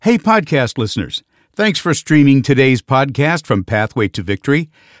Hey, podcast listeners. Thanks for streaming today's podcast from Pathway to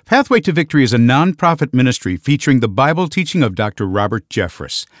Victory. Pathway to Victory is a nonprofit ministry featuring the Bible teaching of Dr. Robert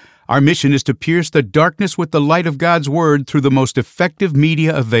Jeffress. Our mission is to pierce the darkness with the light of God's Word through the most effective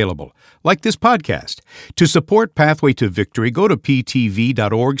media available, like this podcast. To support Pathway to Victory, go to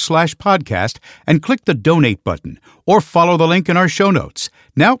ptv.org/podcast and click the donate button, or follow the link in our show notes.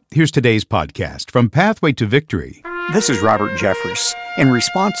 Now, here's today's podcast from Pathway to Victory. This is Robert Jeffress. In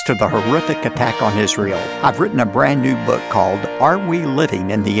response to the horrific attack on Israel, I've written a brand new book called Are We Living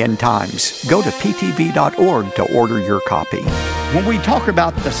in the End Times? Go to ptv.org to order your copy. When we talk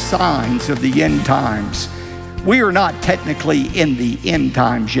about the signs of the end times, we are not technically in the end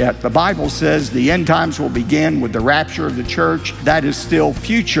times yet. The Bible says the end times will begin with the rapture of the church. That is still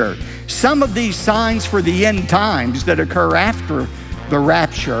future. Some of these signs for the end times that occur after the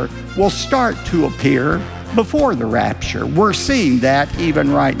rapture will start to appear before the rapture. We're seeing that even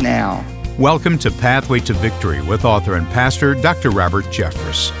right now. Welcome to Pathway to Victory with author and pastor Dr. Robert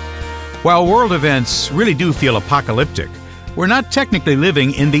Jeffress. While world events really do feel apocalyptic, we're not technically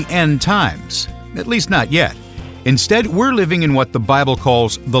living in the end times, at least not yet. Instead, we're living in what the Bible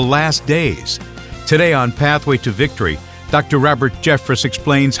calls the last days. Today on Pathway to Victory, Dr. Robert Jeffress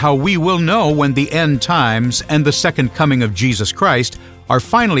explains how we will know when the end times and the second coming of Jesus Christ are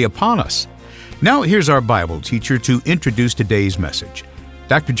finally upon us. Now, here's our Bible teacher to introduce today's message.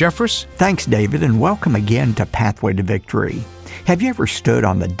 Dr. Jeffress? Thanks, David, and welcome again to Pathway to Victory. Have you ever stood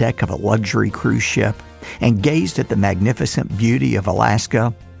on the deck of a luxury cruise ship and gazed at the magnificent beauty of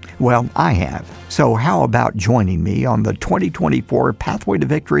Alaska? Well, I have. So how about joining me on the 2024 Pathway to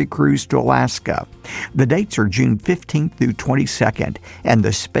Victory cruise to Alaska? The dates are June 15th through 22nd, and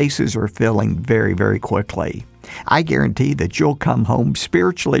the spaces are filling very, very quickly. I guarantee that you'll come home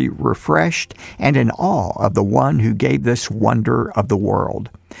spiritually refreshed and in awe of the one who gave this wonder of the world.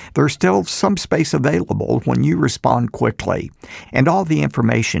 There's still some space available when you respond quickly, and all the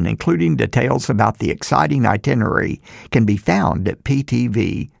information, including details about the exciting itinerary, can be found at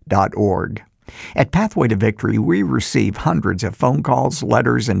ptv.org. At Pathway to Victory, we receive hundreds of phone calls,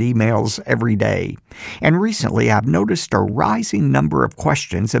 letters, and emails every day. And recently, I've noticed a rising number of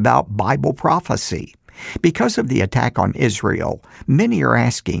questions about Bible prophecy. Because of the attack on Israel, many are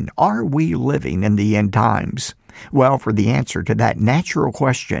asking, are we living in the end times? Well, for the answer to that natural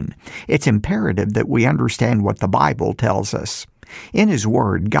question, it's imperative that we understand what the Bible tells us. In His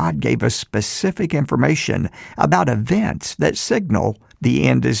Word, God gave us specific information about events that signal the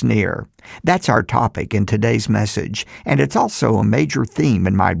end is near. That's our topic in today's message, and it's also a major theme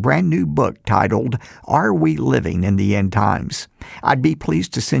in my brand new book titled, Are We Living in the End Times? I'd be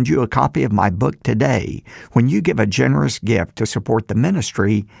pleased to send you a copy of my book today when you give a generous gift to support the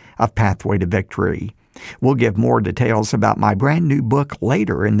ministry of Pathway to Victory. We'll give more details about my brand new book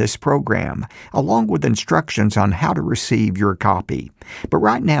later in this program, along with instructions on how to receive your copy. But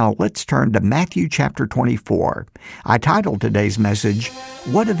right now, let's turn to Matthew chapter 24. I titled today's message,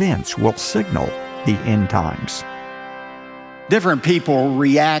 What Events Will Signal the End Times? Different people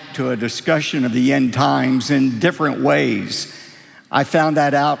react to a discussion of the end times in different ways. I found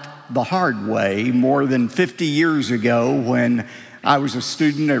that out the hard way more than 50 years ago when I was a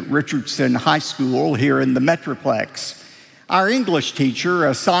student at Richardson High School here in the Metroplex. Our English teacher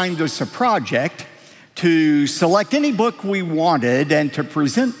assigned us a project to select any book we wanted and to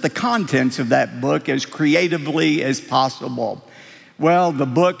present the contents of that book as creatively as possible. Well, the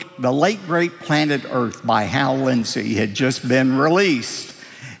book, The Late Great Planet Earth by Hal Lindsey, had just been released.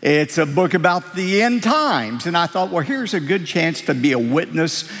 It's a book about the end times, and I thought, well, here's a good chance to be a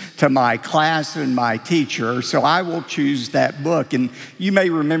witness to my class and my teacher, so I will choose that book. And you may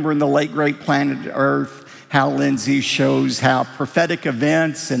remember in The Late Great Planet Earth, Hal Lindsey shows how prophetic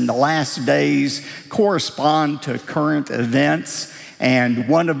events in the last days correspond to current events, and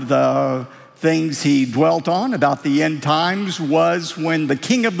one of the things he dwelt on about the end times was when the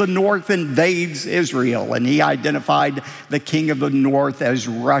king of the north invades Israel, and he identified the king of the north as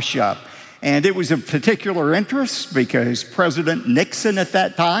Russia. And it was of particular interest because President Nixon at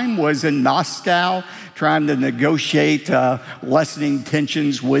that time was in Moscow trying to negotiate lessening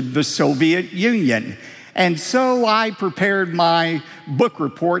tensions with the Soviet Union. And so I prepared my book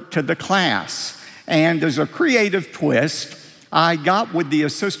report to the class. And as a creative twist, I got with the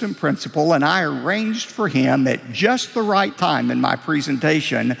assistant principal and I arranged for him at just the right time in my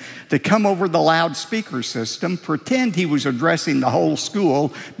presentation to come over the loudspeaker system, pretend he was addressing the whole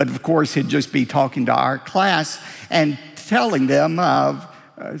school, but of course he'd just be talking to our class and telling them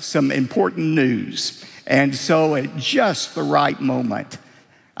some important news. And so at just the right moment,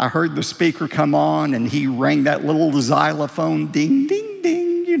 I heard the speaker come on and he rang that little xylophone, ding, ding,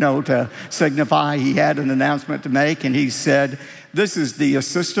 ding, to signify he had an announcement to make. And he said, "This is the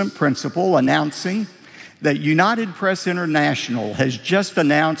assistant principal announcing that United Press International has just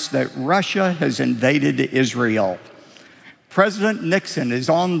announced that Russia has invaded Israel. President Nixon is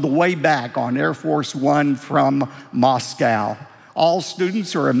on the way back on Air Force One from Moscow. All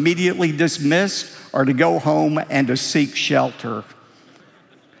students are immediately dismissed or to go home and to seek shelter."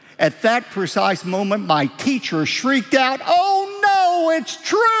 At that precise moment, my teacher shrieked out, "Oh no, it's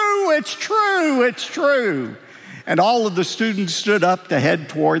true, it's true, it's true." And all of the students stood up to head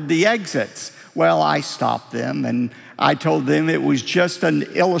toward the exits. Well, I stopped them and I told them it was just an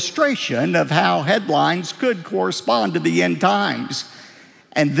illustration of how headlines could correspond to the end times.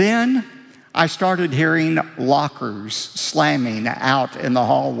 And then I started hearing lockers slamming out in the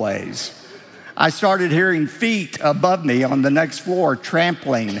hallways. I started hearing feet above me on the next floor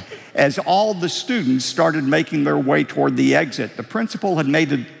trampling as all the students started making their way toward the exit. The principal had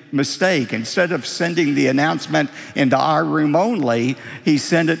made a mistake. Instead of sending the announcement into our room only, he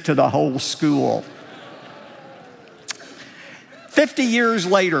sent it to the whole school. 50 years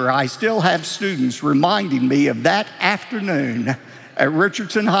later, I still have students reminding me of that afternoon at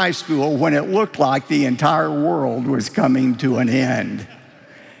Richardson High School when it looked like the entire world was coming to an end.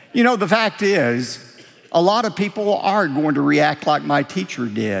 You know, the fact is, a lot of people are going to react like my teacher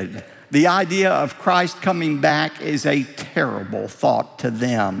did. The idea of Christ coming back is a terrible thought to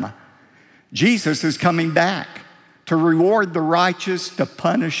them. Jesus is coming back to reward the righteous, to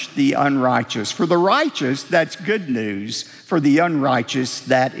punish the unrighteous. For the righteous, that's good news. For the unrighteous,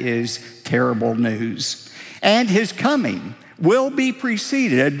 that is terrible news. And his coming will be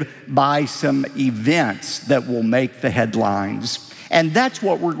preceded by some events that will make the headlines. And that's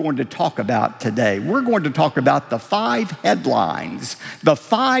what we're going to talk about today. We're going to talk about the 5 headlines, the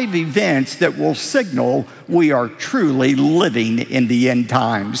 5 events that will signal we are truly living in the end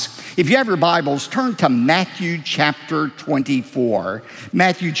times. If you have your Bibles, turn to Matthew chapter 24.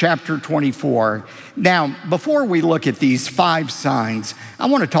 Matthew chapter 24. Now, before we look at these 5 signs, I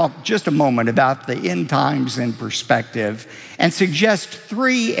want to talk just a moment about the end times in perspective and suggest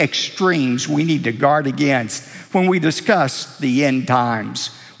 3 extremes we need to guard against when we discuss the end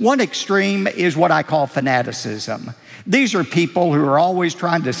times. One extreme is what I call fanaticism. These are people who are always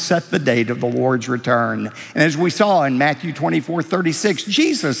trying to set the date of the Lord's return. And as we saw in Matthew 24:36,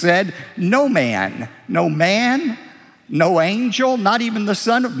 Jesus said, no man, no angel, not even the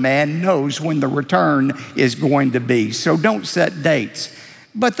Son of Man knows when the return is going to be. So don't set dates.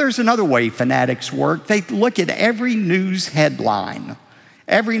 But there's another way fanatics work. They look at every news headline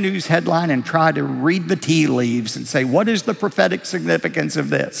and try to read the tea leaves and say, what is the prophetic significance of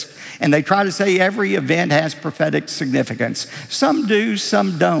this? And they try to say every event has prophetic significance. Some do,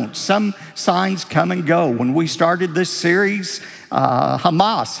 some don't. Some signs come and go. When we started this series,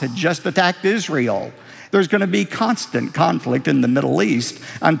 Hamas had just attacked Israel. There's going to be constant conflict in the Middle East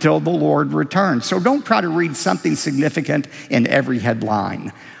until the Lord returns. So don't try to read something significant in every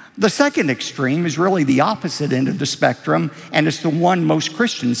headline. The second extreme is really the opposite end of the spectrum, and it's the one most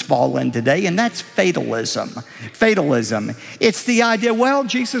Christians fall in today, and that's fatalism. Fatalism. It's the idea, well,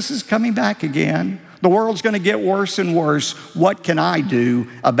 Jesus is coming back again. The world's going to get worse and worse. What can I do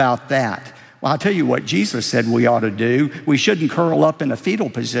about that? Well, I'll tell you what Jesus said we ought to do. We shouldn't curl up in a fetal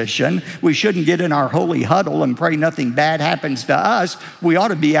position. We shouldn't get in our holy huddle and pray nothing bad happens to us. We ought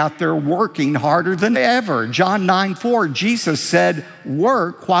to be out there working harder than ever. John 9:4, Jesus said,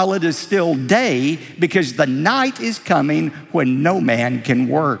 work while it is still day, because the night is coming when no man can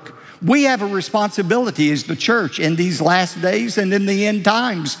work. We have a responsibility as the church in these last days and in the end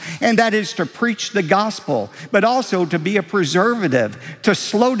times, and that is to preach the gospel, but also to be a preservative, to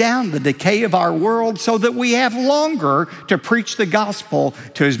slow down the decay of our world so that we have longer to preach the gospel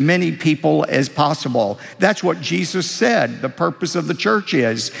to as many people as possible. That's what Jesus said the purpose of the church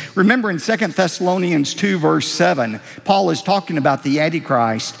is. Remember in 2 Thessalonians 2, verse 7, Paul is talking about the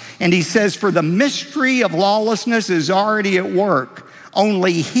Antichrist, and he says, for the mystery of lawlessness is already at work.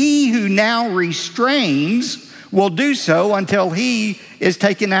 Only he who now restrains will do so until he is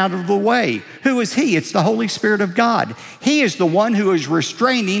taken out of the way. Who is he? It's the Holy Spirit of God. He is the one who is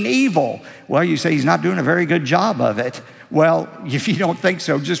restraining evil. Well, you say he's not doing a very good job of it. Well, if you don't think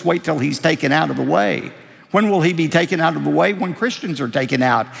so, just wait till he's taken out of the way. When will he be taken out of the way? When Christians are taken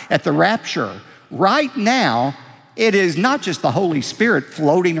out at the rapture. Right now, It is not just the Holy Spirit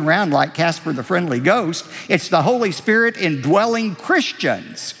floating around like Casper the Friendly Ghost. It's the Holy Spirit indwelling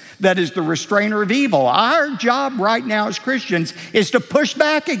Christians that is the restrainer of evil. Our job right now as Christians is to push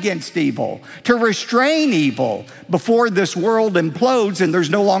back against evil, to restrain evil before this world implodes and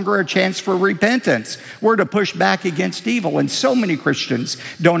there's no longer a chance for repentance. We're to push back against evil, and so many Christians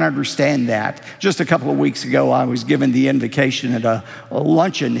don't understand that. Just a couple of weeks ago, I was given the invocation at a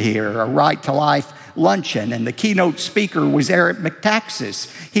luncheon here, a Right to Life luncheon, and the keynote speaker was Eric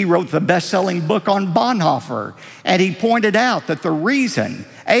Metaxas. He wrote the best-selling book on Bonhoeffer, and he pointed out that the reason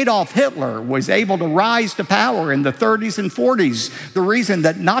Adolf Hitler was able to rise to power in the 30s and 40s, the reason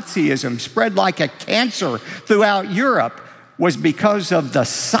that Nazism spread like a cancer throughout Europe, was because of the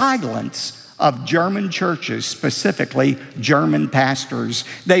silence of German churches, specifically German pastors.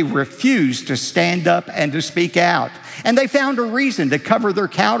 They refused to stand up and to speak out. And they found a reason to cover their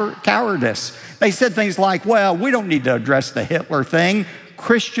cowardice. They said things like, well, we don't need to address the Hitler thing.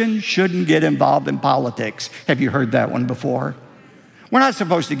 Christians shouldn't get involved in politics. Have you heard that one before? We're not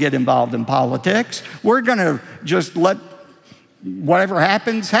supposed to get involved in politics. We're going to just let whatever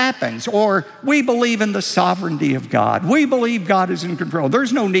happens, happens. Or we believe in the sovereignty of God. We believe God is in control.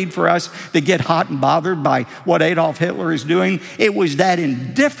 There's no need for us to get hot and bothered by what Adolf Hitler is doing. It was that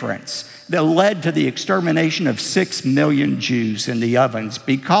indifference that led to the extermination of 6 million Jews in the ovens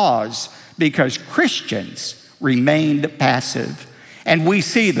because Christians remained passive. And we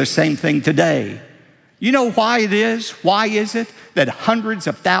see the same thing today. You know why it is? Why is it that hundreds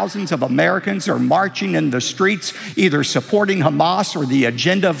of thousands of Americans are marching in the streets, either supporting Hamas or the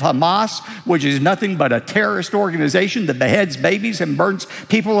agenda of Hamas, which is nothing but a terrorist organization that beheads babies and burns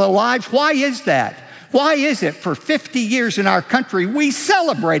people alive? Why is that? Why is it for 50 years in our country we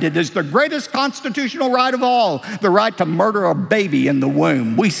celebrated as the greatest constitutional right of all, the right to murder a baby in the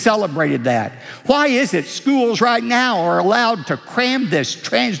womb? We celebrated that. Why is it schools right now are allowed to cram this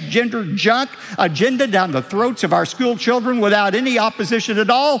transgender junk agenda down the throats of our school children without any opposition at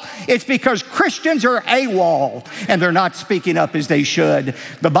all? It's because Christians are AWOL and they're not speaking up as they should.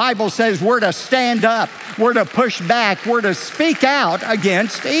 The Bible says we're to stand up, we're to push back, we're to speak out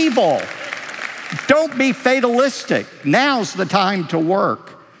against evil. Don't be fatalistic. Now's the time to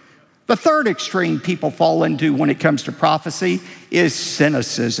work. The third extreme people fall into when it comes to prophecy is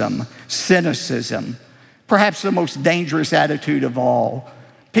cynicism. Cynicism, perhaps the most dangerous attitude of all.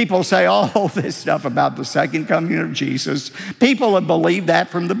 People say all this stuff about the second coming of Jesus. People have believed that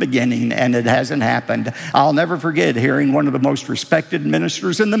from the beginning, and it hasn't happened. I'll never forget hearing one of the most respected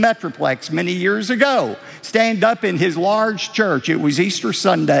ministers in the Metroplex many years ago stand up in his large church. It was Easter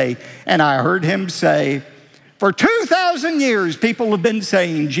Sunday, and I heard him say, for 2,000 years, people have been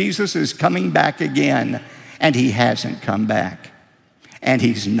saying Jesus is coming back again, and he hasn't come back, and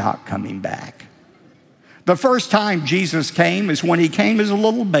he's not coming back. The first time Jesus came is when he came as a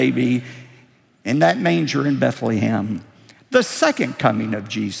little baby in that manger in Bethlehem. The second coming of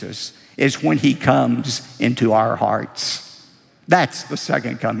Jesus is when he comes into our hearts. That's the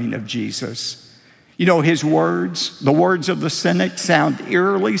second coming of Jesus. You know, his words, the words of the cynic, sound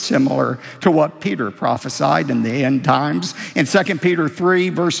eerily similar to what Peter prophesied in the end times. In 2 Peter 3,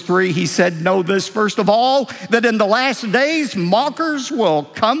 verse 3, he said, know this first of all, that in the last days mockers will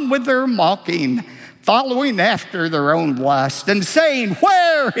come with their mocking, following after their own lust, and saying,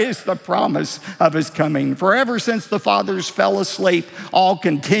 where is the promise of his coming? For ever since the fathers fell asleep, all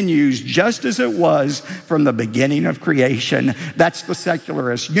continues just as it was from the beginning of creation. That's the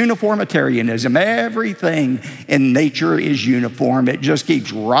secularist. Uniformitarianism. Everything in nature is uniform. It just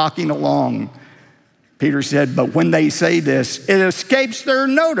keeps rocking along. Peter said, but when they say this, it escapes their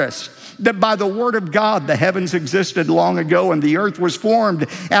notice that by the word of God the heavens existed long ago and the earth was formed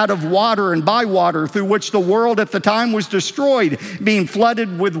out of water and by water, through which the world at the time was destroyed, being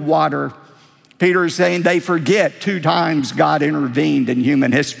flooded with water. Peter is saying they forget 2 times God intervened in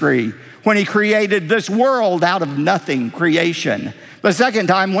human history. When he created this world out of nothing, creation. The second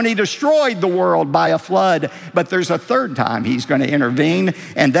time when he destroyed the world by a flood. But there's a third time he's going to intervene,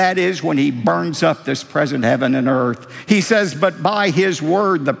 and that is when he burns up this present heaven and earth. He says, but by his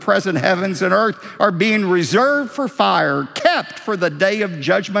word, the present heavens and earth are being reserved for fire, kept for the day of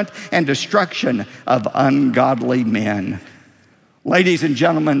judgment and destruction of ungodly men. Ladies and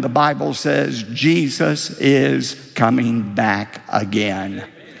gentlemen, the Bible says Jesus is coming back again.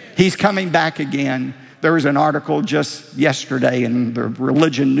 He's coming back again. There was an article just yesterday in the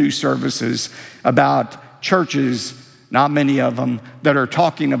religion news services about churches, not many of them, that are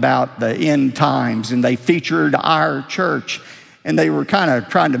talking about the end times, and they featured our church. And they were kind of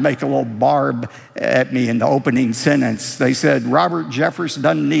trying to make a little barb at me in the opening sentence. They said, Robert Jeffress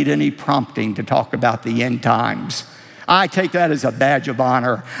doesn't need any prompting to talk about the end times. I take that as a badge of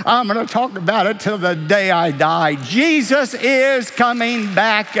honor. I'm going to talk about it till the day I die. Jesus is coming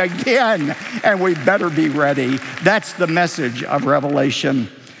back again, and we better be ready. That's the message of Revelation.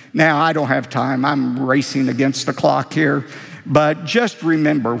 Now, I don't have time. I'm racing against the clock here. But just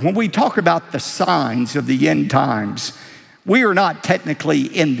remember, when we talk about the signs of the end times, we are not technically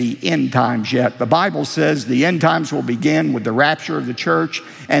in the end times yet. The Bible says the end times will begin with the rapture of the church,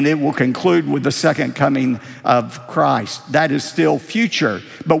 and it will conclude with the second coming of Christ. That is still future.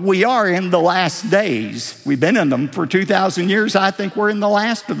 But we are in the last days. We've been in them for 2,000 years. I think we're in the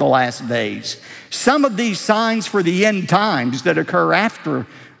last of the last days. Some of these signs for the end times that occur after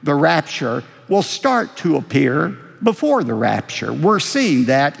the rapture will start to appear before the rapture. We're seeing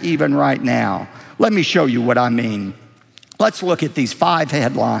that even right now. Let me show you what I mean. Let's look at these 5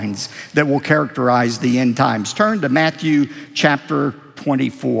 headlines that will characterize the end times. Turn to Matthew chapter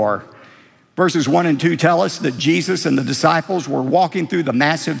 24. Verses 1 and 2 tell us that Jesus and the disciples were walking through the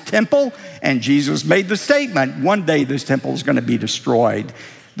massive temple, and Jesus made the statement, one day this temple is going to be destroyed.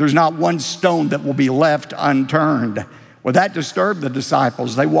 There's not one stone that will be left unturned. Well, that disturbed the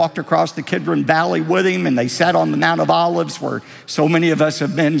disciples. They walked across the Kidron Valley with him, and they sat on the Mount of Olives where so many of us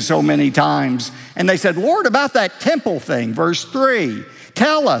have been so many times. And they said, Lord, about that temple thing, verse 3,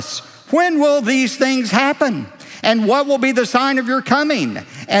 tell us, when will these things happen? And what will be the sign of your coming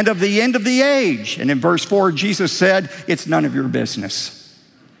and of the end of the age? And in verse 4, Jesus said, it's none of your business.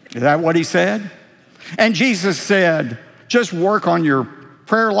 Is that what he said? And Jesus said, just work on your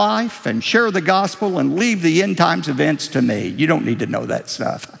prayer life and share the gospel and leave the end times events to me. You don't need to know that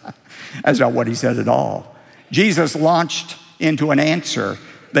stuff. That's not what he said at all. Jesus launched into an answer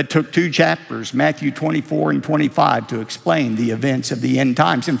that took 2 chapters, Matthew 24 and 25, to explain the events of the end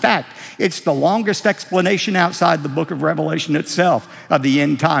times. In fact, it's the longest explanation outside the book of Revelation itself of the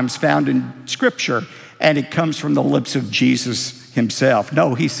end times found in Scripture, and it comes from the lips of Jesus himself.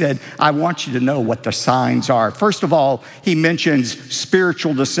 No, he said, I want you to know what the signs are. First of all, he mentions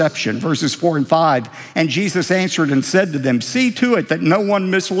spiritual deception, verses 4 and 5. And Jesus answered and said to them, see to it that no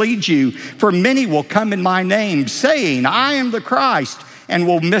one misleads you, for many will come in my name, saying, I am the Christ, and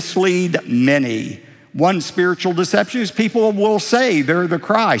will mislead many. One spiritual deception is people will say they're the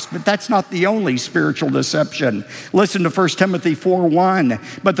Christ, but that's not the only spiritual deception. Listen to 1 Timothy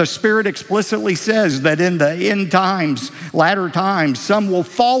 4:1. But the Spirit explicitly says that in the end times, latter times, some will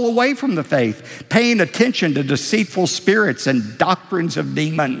fall away from the faith, paying attention to deceitful spirits and doctrines of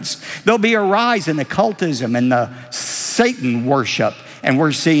demons. There'll be a rise in occultism and the Satan worship, and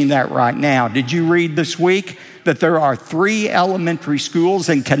we're seeing that right now. Did you read this week that there are 3 elementary schools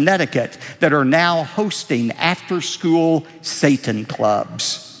in Connecticut that are now hosting after-school Satan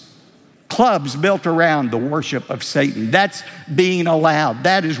clubs? Clubs built around the worship of Satan. That's being allowed.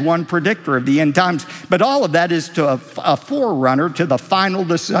 That is one predictor of the end times. But all of that is to a forerunner to the final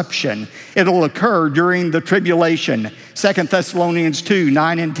deception. It'll occur during the tribulation. 2 Thessalonians 2,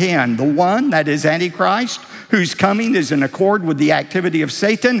 9 and 10. The one, that is Antichrist, whose coming is in accord with the activity of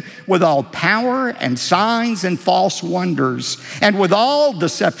Satan, with all power and signs and false wonders, and with all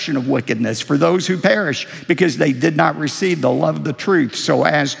deception of wickedness for those who perish, because they did not receive the love of the truth so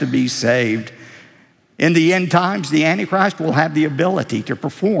as to be saved. In the end times, the Antichrist will have the ability to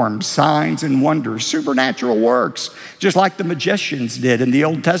perform signs and wonders, supernatural works, just like the magicians did in the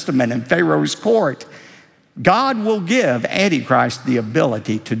Old Testament in Pharaoh's court. God will give Antichrist the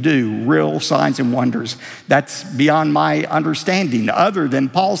ability to do real signs and wonders. That's beyond my understanding, other than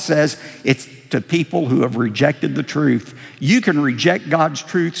Paul says it's to people who have rejected the truth. You can reject God's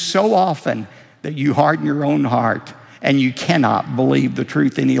truth so often that you harden your own heart and you cannot believe the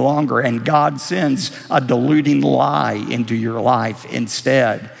truth any longer, and God sends a deluding lie into your life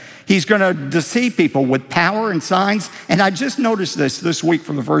instead. He's going to deceive people with power and signs, and I just noticed this week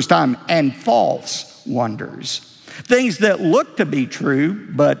for the first time, and false wonders. Things that look to be true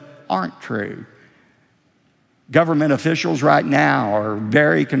but aren't true. Government officials right now are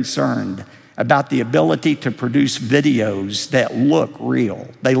very concerned about the ability to produce videos that look real.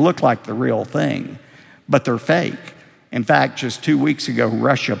 They look like the real thing, but they're fake. In fact, just 2 weeks ago,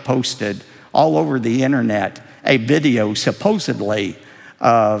 Russia posted all over the internet a video supposedly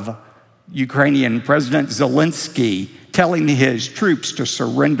of Ukrainian President Zelensky telling his troops to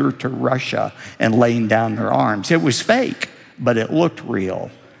surrender to Russia and laying down their arms. It was fake, but it looked real.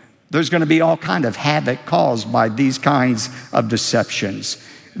 There's going to be all kind of havoc caused by these kinds of deceptions.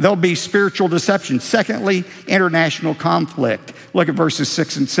 There'll be spiritual deception. Secondly, international conflict. Look at verses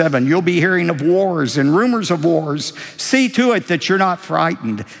 6 and 7. You'll be hearing of wars and rumors of wars. See to it that you're not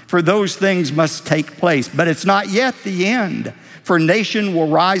frightened, for those things must take place. But it's not yet the end. For nation will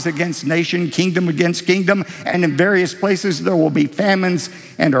rise against nation, kingdom against kingdom, and in various places there will be famines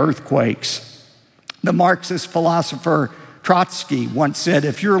and earthquakes. The Marxist philosopher Trotsky once said,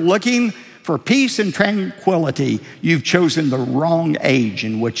 if you're looking for peace and tranquility, you've chosen the wrong age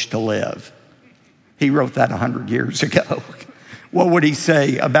in which to live. He wrote that 100 years ago. What would he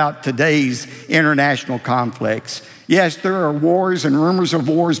say about today's international conflicts? Yes, there are wars and rumors of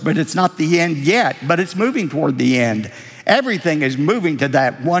wars, but it's not the end yet, but it's moving toward the end. Everything is moving to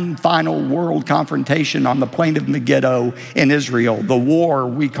that one final world confrontation on the plain of Megiddo in Israel, the war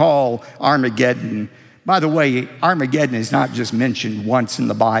we call Armageddon. By the way, Armageddon is not just mentioned once in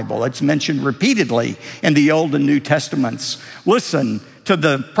the Bible. It's mentioned repeatedly in the Old and New Testaments. Listen to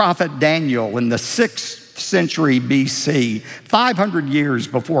the prophet Daniel in the 6th century BC, 500 years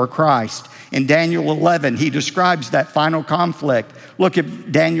before Christ. In Daniel 11, he describes that final conflict. Look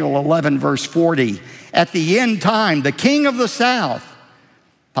at Daniel 11, verse 40. At the end time, the king of the south,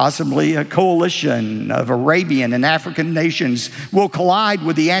 possibly a coalition of Arabian and African nations, will collide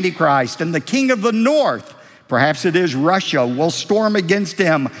with the Antichrist, and the king of the north, perhaps it is Russia, will storm against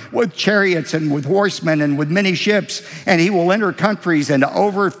him with chariots and with horsemen and with many ships, and he will enter countries and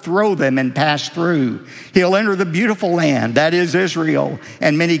overthrow them and pass through. He'll enter the beautiful land, that is Israel,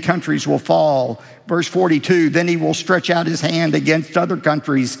 and many countries will fall. Verse 42, then he will stretch out his hand against other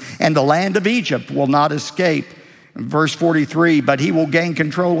countries, and the land of Egypt will not escape. Verse 43, but he will gain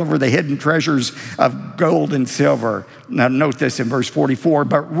control over the hidden treasures of gold and silver. Now note this in verse 44,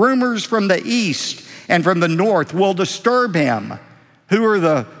 but rumors from the east and from the north will disturb him. Who are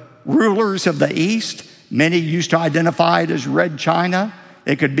the rulers of the east? Many used to identify it as Red China.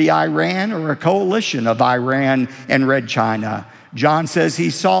 It could be Iran or a coalition of Iran and Red China. John says he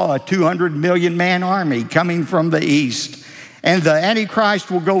saw a 200 million man army coming from the east. And the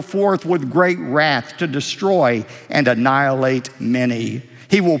Antichrist will go forth with great wrath to destroy and annihilate many.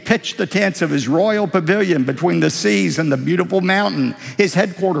 He will pitch the tents of his royal pavilion between the seas and the beautiful mountain. His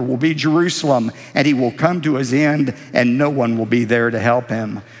headquarters will be Jerusalem, and he will come to his end, and no one will be there to help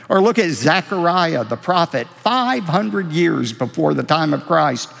him. Or look at Zechariah, the prophet, 500 years before the time of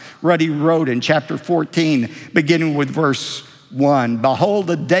Christ. He wrote in chapter 14, beginning with verse 1, behold,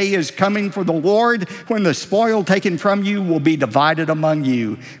 the day is coming for the Lord when the spoil taken from you will be divided among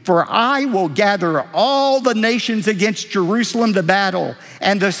you. For I will gather all the nations against Jerusalem to battle,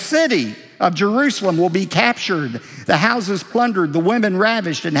 and the city of Jerusalem will be captured, the houses plundered, the women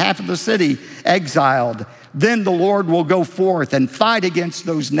ravished, and half of the city exiled. Then the Lord will go forth and fight against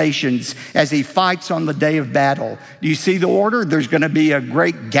those nations as he fights on the day of battle. Do you see the order? There's going to be a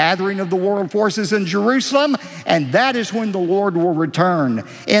great gathering of the world forces in Jerusalem, and that is when the Lord will return.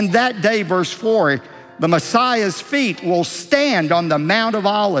 In that day, verse 4, the Messiah's feet will stand on the Mount of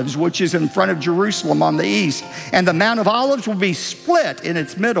Olives, which is in front of Jerusalem on the east. And the Mount of Olives will be split in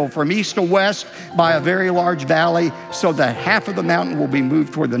its middle from east to west by a very large valley, so that half of the mountain will be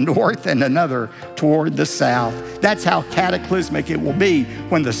moved toward the north and another toward the south. That's how cataclysmic it will be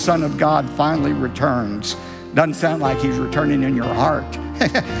when the Son of God finally returns. Doesn't sound like he's returning in your heart.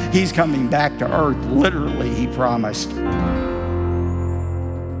 He's coming back to earth, literally, he promised.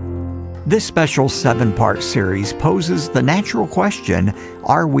 This special 7-part series poses the natural question,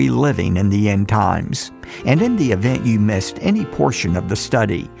 are we living in the end times? And in the event you missed any portion of the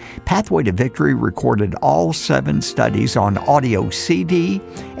study, Pathway to Victory recorded all 7 studies on audio CD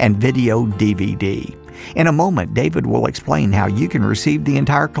and video DVD. In a moment, David will explain how you can receive the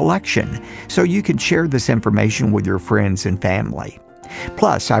entire collection so you can share this information with your friends and family.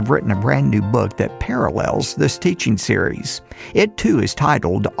 Plus, I've written a brand new book that parallels this teaching series. It too is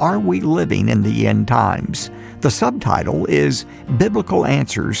titled, Are We Living in the End Times? The subtitle is Biblical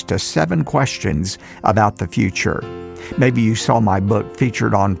Answers to 7 Questions About the Future. Maybe you saw my book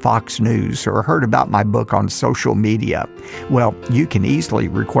featured on Fox News or heard about my book on social media. Well, you can easily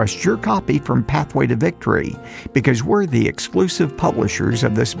request your copy from Pathway to Victory because we're the exclusive publishers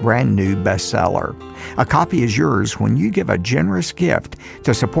of this brand new bestseller. A copy is yours when you give a generous gift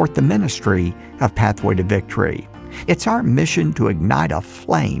to support the ministry of Pathway to Victory. It's our mission to ignite a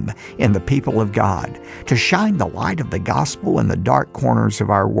flame in the people of God, to shine the light of the gospel in the dark corners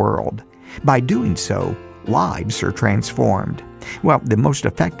of our world. By doing so, lives are transformed. Well, the most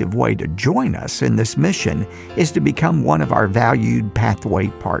effective way to join us in this mission is to become one of our valued Pathway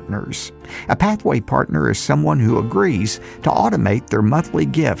partners. A Pathway partner is someone who agrees to automate their monthly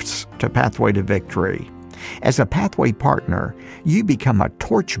gifts to Pathway to Victory. As a Pathway partner, you become a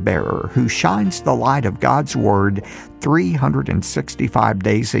torchbearer who shines the light of God's Word 365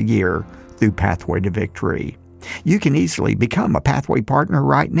 days a year through Pathway to Victory. You can easily become a Pathway partner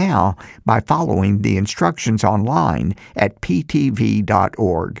right now by following the instructions online at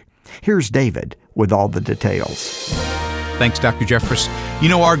ptv.org. Here's David with all the details. Thanks, Dr. Jeffress. You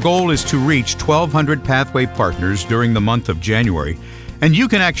know, our goal is to reach 1,200 Pathway partners during the month of January, and you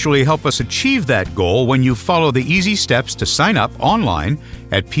can actually help us achieve that goal when you follow the easy steps to sign up online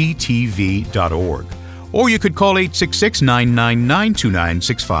at ptv.org. Or you could call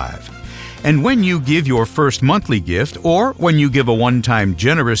 866-999-2965. And when you give your first monthly gift, or when you give a one-time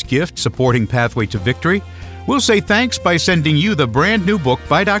generous gift supporting Pathway to Victory, we'll say thanks by sending you the brand new book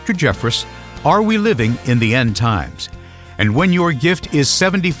by Dr. Jeffress, Are We Living in the End Times? And when your gift is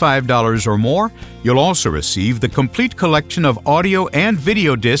 $75 or more, you'll also receive the complete collection of audio and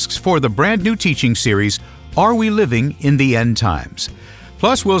video discs for the brand new teaching series, Are We Living in the End Times?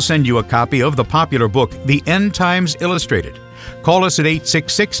 Plus, we'll send you a copy of the popular book, The End Times Illustrated. Call us at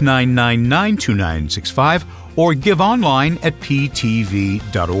 866-999-2965 or give online at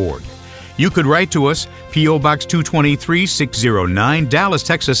ptv.org. You could write to us, P.O. Box 223, 609, Dallas,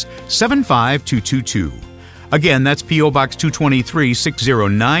 Texas, 75222. Again, that's P.O. Box 223,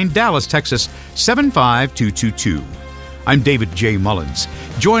 609, Dallas, Texas, 75222. I'm David J. Mullins.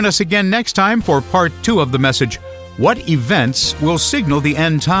 Join us again next time for Part 2 of the message, What Events Will Signal the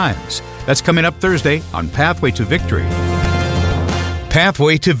End Times? That's coming up Thursday on Pathway to Victory.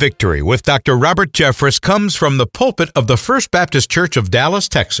 Pathway to Victory with Dr. Robert Jeffress comes from the pulpit of the First Baptist Church of Dallas,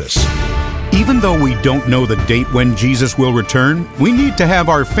 Texas. Even though we don't know the date when Jesus will return, we need to have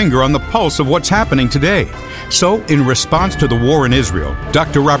our finger on the pulse of what's happening today. So, in response to the war in Israel,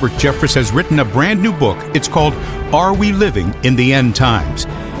 Dr. Robert Jeffress has written a brand new book. It's called Are We Living in the End Times?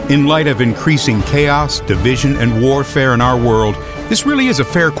 In light of increasing chaos, division, and warfare in our world, this really is a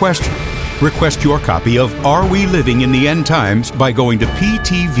fair question. Request your copy of Are We Living in the End Times by going to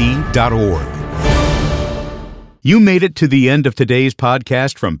ptv.org. You made it to the end of today's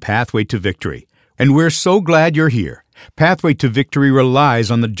podcast from Pathway to Victory, and we're so glad you're here. Pathway to Victory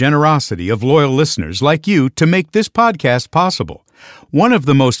relies on the generosity of loyal listeners like you to make this podcast possible. One of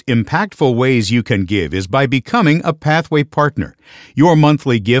the most impactful ways you can give is by becoming a Pathway partner. Your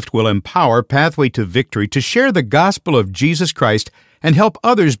monthly gift will empower Pathway to Victory to share the gospel of Jesus Christ and help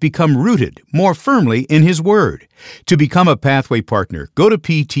others become rooted more firmly in His Word. To become a Pathway partner, go to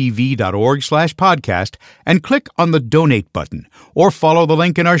ptv.org/podcast and click on the Donate button, or follow the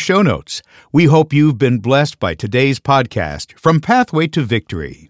link in our show notes. We hope you've been blessed by today's podcast from Pathway to Victory.